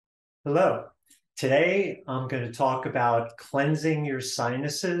Hello. Today, I'm going to talk about cleansing your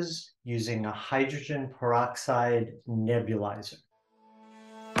sinuses using a hydrogen peroxide nebulizer.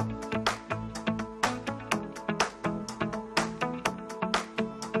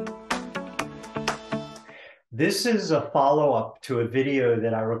 This is a follow-up to a video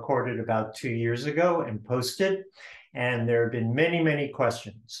that I recorded about 2 years ago and posted, and there have been many, many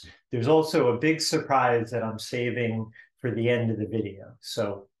questions. There's also a big surprise that I'm saving for the end of the video.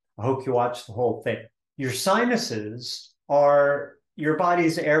 So I hope you watch the whole thing. Your sinuses are your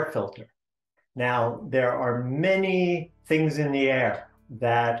body's air filter. Now, there are many things in the air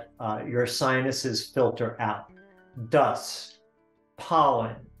that your sinuses filter out. Dust,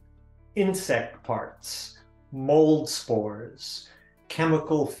 pollen, insect parts, mold spores,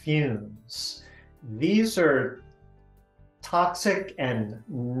 chemical fumes. These are toxic and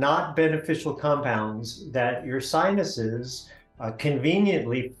not beneficial compounds that your sinuses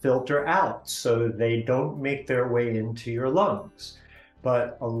conveniently filter out so they don't make their way into your lungs.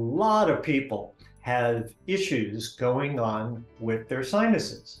 But a lot of people have issues going on with their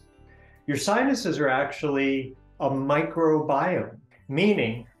sinuses. Your sinuses are actually a microbiome,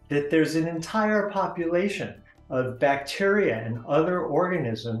 meaning that there's an entire population of bacteria and other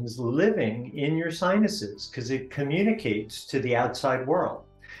organisms living in your sinuses because it communicates to the outside world.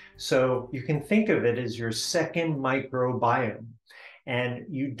 So you can think of it as your second microbiome. And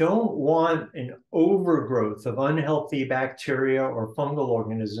you don't want an overgrowth of unhealthy bacteria or fungal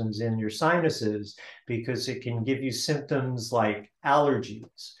organisms in your sinuses because it can give you symptoms like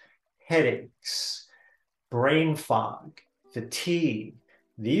allergies, headaches, brain fog, fatigue.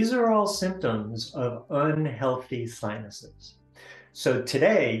 These are all symptoms of unhealthy sinuses. So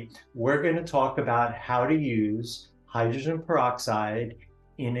today, we're going to talk about how to use hydrogen peroxide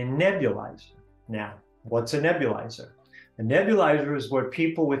in a nebulizer. Now, what's a nebulizer? A nebulizer is what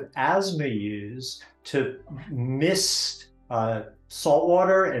people with asthma use to mist salt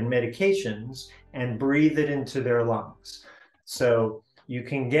water and medications and breathe it into their lungs. So you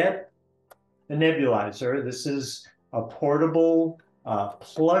can get a nebulizer. This is a portable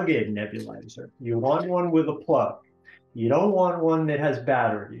plug-in nebulizer. You want one with a plug. You don't want one that has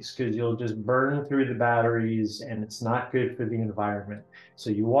batteries because you'll just burn through the batteries and it's not good for the environment. So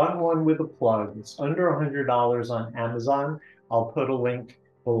you want one with a plug. It's under $100 on Amazon. I'll put a link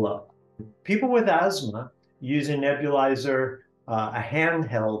below. People with asthma use a nebulizer, a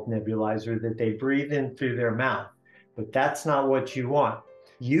handheld nebulizer that they breathe in through their mouth, but that's not what you want.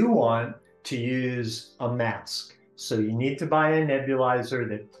 You want to use a mask. So you need to buy a nebulizer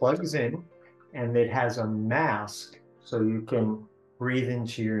that plugs in and that has a mask so you can breathe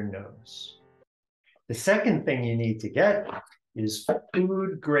into your nose. The second thing you need to get is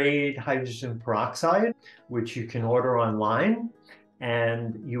food-grade hydrogen peroxide, which you can order online,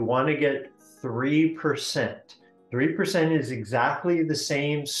 and you want to get 3%. 3% is exactly the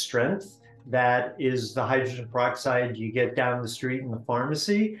same strength that is the hydrogen peroxide you get down the street in the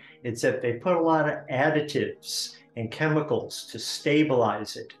pharmacy. It's that they put a lot of additives and chemicals to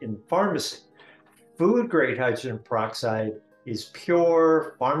stabilize it in the pharmacy. Food-grade hydrogen peroxide is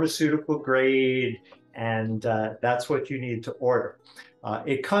pure pharmaceutical grade, and that's what you need to order.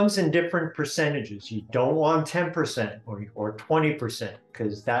 It comes in different percentages. You don't want 10% or 20%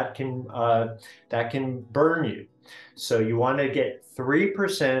 because that can burn you. So you want to get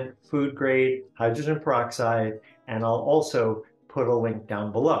 3% food-grade hydrogen peroxide, and I'll also put a link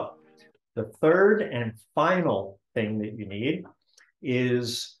down below. The third and final thing that you need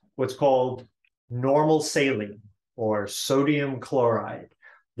is what's called normal saline or sodium chloride.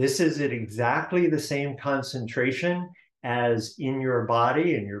 This is at exactly the same concentration as in your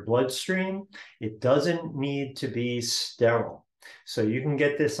body, in your bloodstream. It doesn't need to be sterile. So you can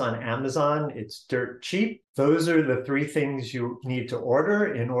get this on Amazon. It's dirt cheap. Those are the three things you need to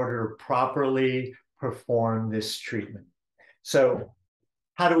order in order to properly perform this treatment. So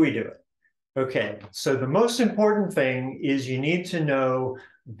how do we do it? Okay, so the most important thing is you need to know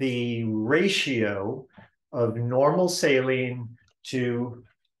the ratio of normal saline to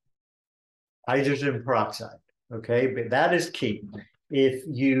hydrogen peroxide, okay? But that is key. If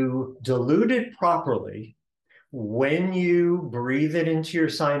you dilute it properly, when you breathe it into your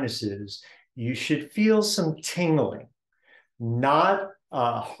sinuses, you should feel some tingling, not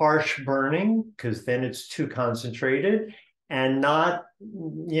harsh burning, because then it's too concentrated, and not,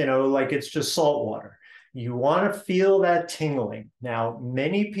 like it's just salt water. You want to feel that tingling. Now,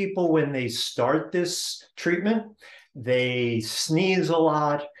 many people, when they start this treatment, they sneeze a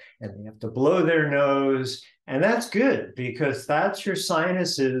lot and they have to blow their nose. And that's good because that's your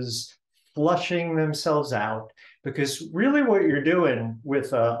sinuses flushing themselves out. because really what you're doing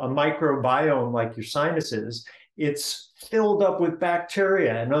with a microbiome like your sinuses, it's filled up with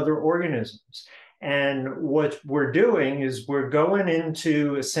bacteria and other organisms. And what we're doing is we're going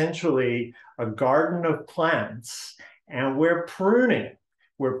into essentially a garden of plants, and we're pruning it.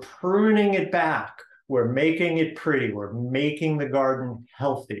 We're pruning it back. We're making it pretty. We're making the garden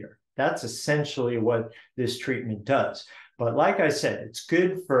healthier. That's essentially what this treatment does. But like I said, it's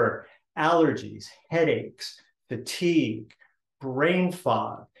good for allergies, headaches, fatigue, brain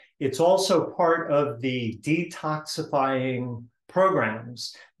fog. It's also part of the detoxifying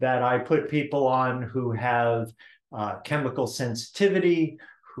programs that I put people on who have chemical sensitivity,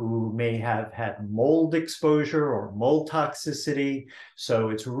 who may have had mold exposure or mold toxicity. So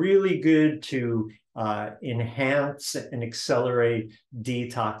it's really good to enhance and accelerate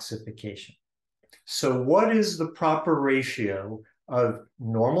detoxification. So what is the proper ratio of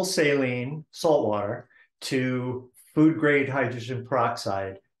normal saline, salt water, to food-grade hydrogen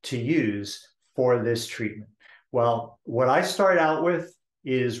peroxide to use for this treatment? Well, what I start out with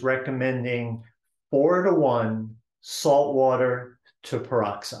is recommending 4:1 salt water to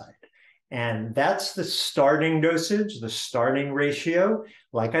peroxide. And that's the starting dosage, the starting ratio.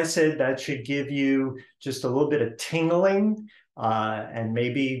 Like I said, that should give you just a little bit of tingling and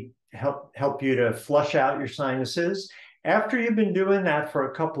maybe help you to flush out your sinuses. After you've been doing that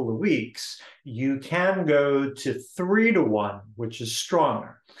for a couple of weeks, you can go to 3:1, which is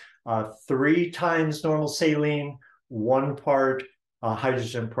stronger. 3 times normal saline, 1 part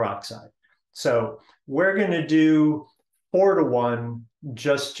hydrogen peroxide. So we're going to do 4:1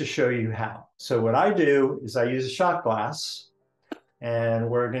 just to show you how. So what I do is I use a shot glass, and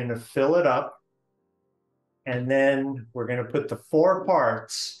we're going to fill it up, and then we're going to put the 4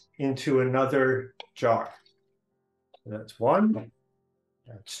 parts into another jar. So that's 1,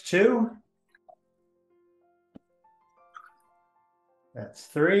 that's 2, that's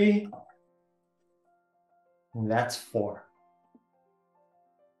 3, and that's 4.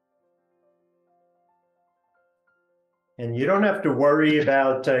 And you don't have to worry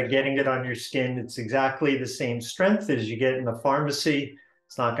about getting it on your skin. It's exactly the same strength as you get in the pharmacy.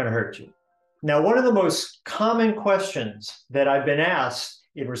 It's not going to hurt you. Now, one of the most common questions that I've been asked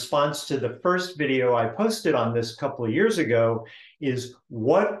in response to the first video I posted on this a couple of years ago is,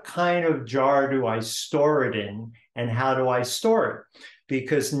 what kind of jar do I store it in, and how do I store it?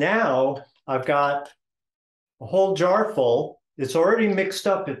 Because now I've got a whole jar full. It's already mixed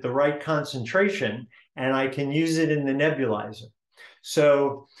up at the right concentration, and I can use it in the nebulizer.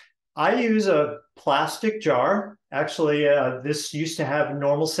 So I use a plastic jar. Actually, this used to have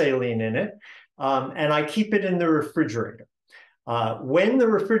normal saline in it, and I keep it in the refrigerator. When the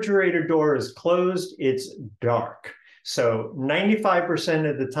refrigerator door is closed, it's dark. So 95%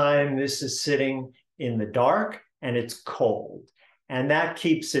 of the time, this is sitting in the dark and it's cold, and that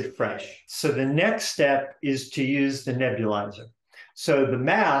keeps it fresh. So the next step is to use the nebulizer. So the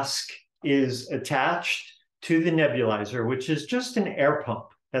mask is attached to the nebulizer, which is just an air pump.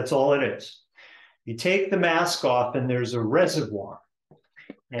 That's all it is. You take the mask off, and there's a reservoir,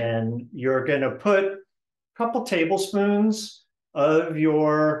 and you're going to put a couple tablespoons of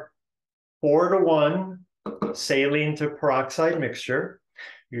your 4:1 saline to peroxide mixture.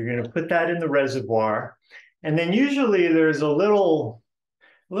 You're going to put that in the reservoir, and then usually there's a little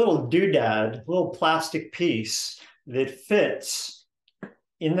doodad, a little plastic piece that fits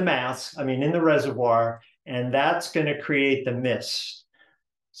in the mask, in the reservoir, and that's going to create the mist.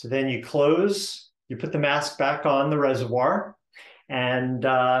 So then you put the mask back on the reservoir, and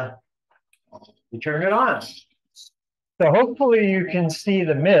you turn it on. So hopefully you can see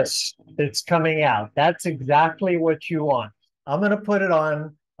the mist that's coming out. That's exactly what you want. I'm going to put it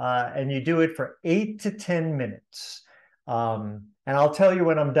on, and you do it for 8 to 10 minutes. And I'll tell you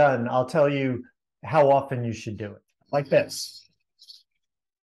when I'm done, I'll tell you how often you should do it, like this.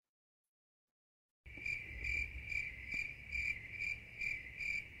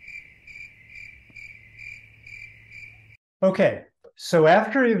 Okay, so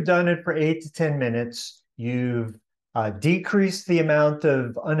after you've done it for 8 to 10 minutes, you've decreased the amount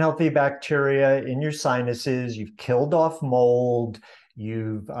of unhealthy bacteria in your sinuses, you've killed off mold,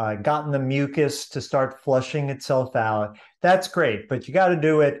 you've gotten the mucus to start flushing itself out. That's great, but you got to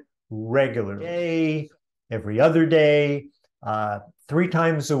do it regularly, every other day, 3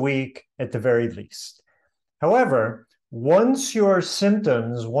 times a week at the very least. However, once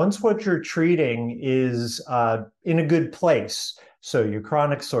what you're treating is in a good place, so your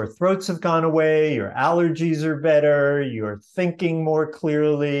chronic sore throats have gone away, your allergies are better, you're thinking more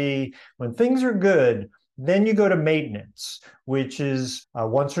clearly, when things are good, then you go to maintenance, which is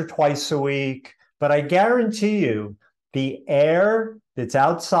once or twice a week, But I guarantee you, the air that's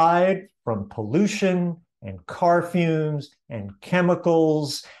outside from pollution and car fumes and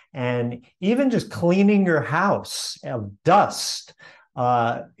chemicals and even just cleaning your house of dust,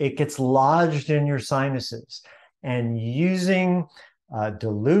 it gets lodged in your sinuses. And using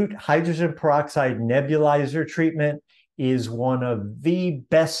dilute hydrogen peroxide nebulizer treatment is one of the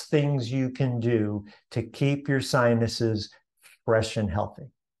best things you can do to keep your sinuses fresh and healthy.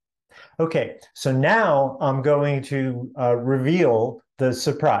 Okay, so now I'm going to reveal the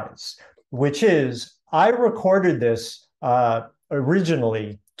surprise, which is I recorded this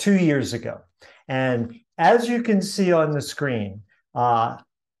originally 2 years ago. And as you can see on the screen,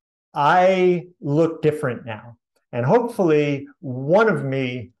 I look different now. And hopefully one of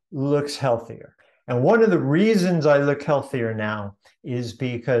me looks healthier. And one of the reasons I look healthier now is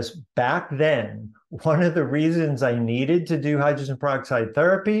because back then, one of the reasons I needed to do hydrogen peroxide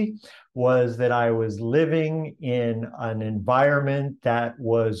therapy was that I was living in an environment that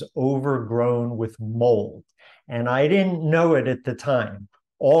was overgrown with mold. And I didn't know it at the time.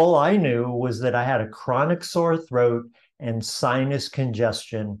 All I knew was that I had a chronic sore throat and sinus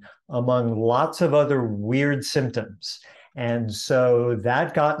congestion, among lots of other weird symptoms. And so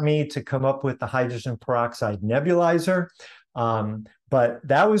that got me to come up with the hydrogen peroxide nebulizer. But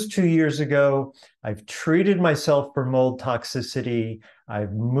that was 2 years ago. I've treated myself for mold toxicity.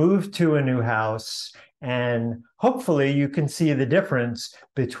 I've moved to a new house. And hopefully you can see the difference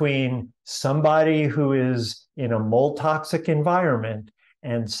between somebody who is in a mold toxic environment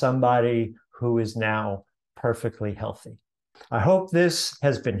and somebody who is now perfectly healthy. I hope this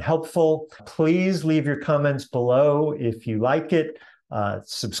has been helpful. Please leave your comments below if you like it.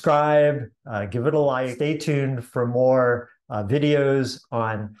 Subscribe, give it a like. Stay tuned for more videos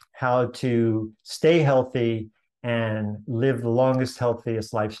on how to stay healthy and live the longest,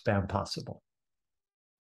 healthiest lifespan possible.